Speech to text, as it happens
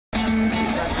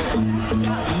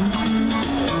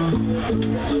See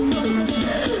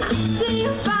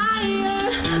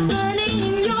fire burning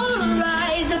in your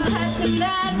eyes, a passion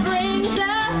that brings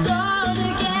us all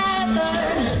together.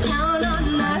 Count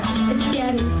on us, it's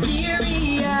getting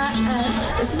serious.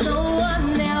 There's no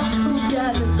one else who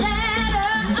does it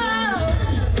better. Oh,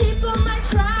 people might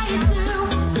try to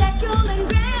tackle and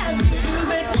grab you,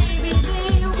 but maybe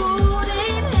they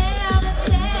wouldn't have a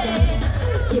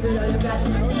chance. Give it all you got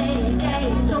today,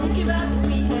 hey, don't give up,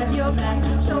 we have your back.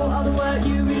 Show all the world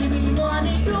you really, really want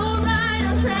it. You're right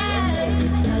on track.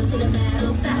 Down to the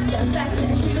metal, faster, faster.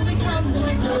 Here we come,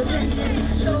 doing closing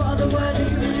in. Show all the world you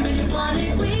really, really want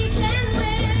it. We can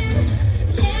win.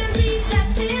 Can't beat that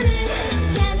feeling.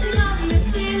 Dancing on the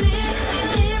ceiling.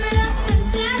 Give it up and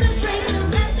celebrate. The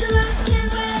rest of us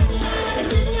can't wait.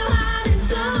 It's in your heart and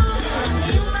soul.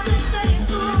 You might live the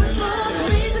food.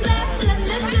 Raise the glass and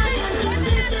lift your hands. 'Cause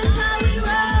this is how we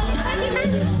roll.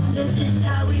 This is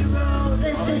how we roll.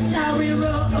 This is how we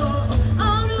roll.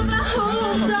 All of our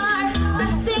hopes are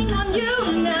resting on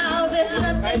you now. There's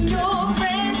nothing your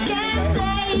friends can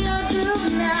say or do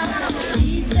now.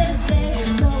 Seize the day,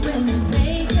 go and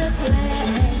make a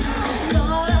play. It's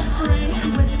all our strength,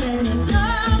 we're sending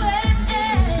our way.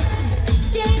 It's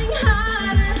getting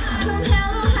harder from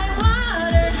hell or high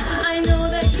water. I know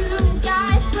that you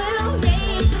guys will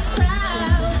make us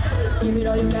proud. Give it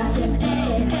all you got and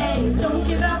hey, hey, don't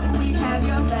give up, we have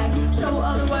your back. Show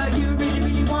all the world you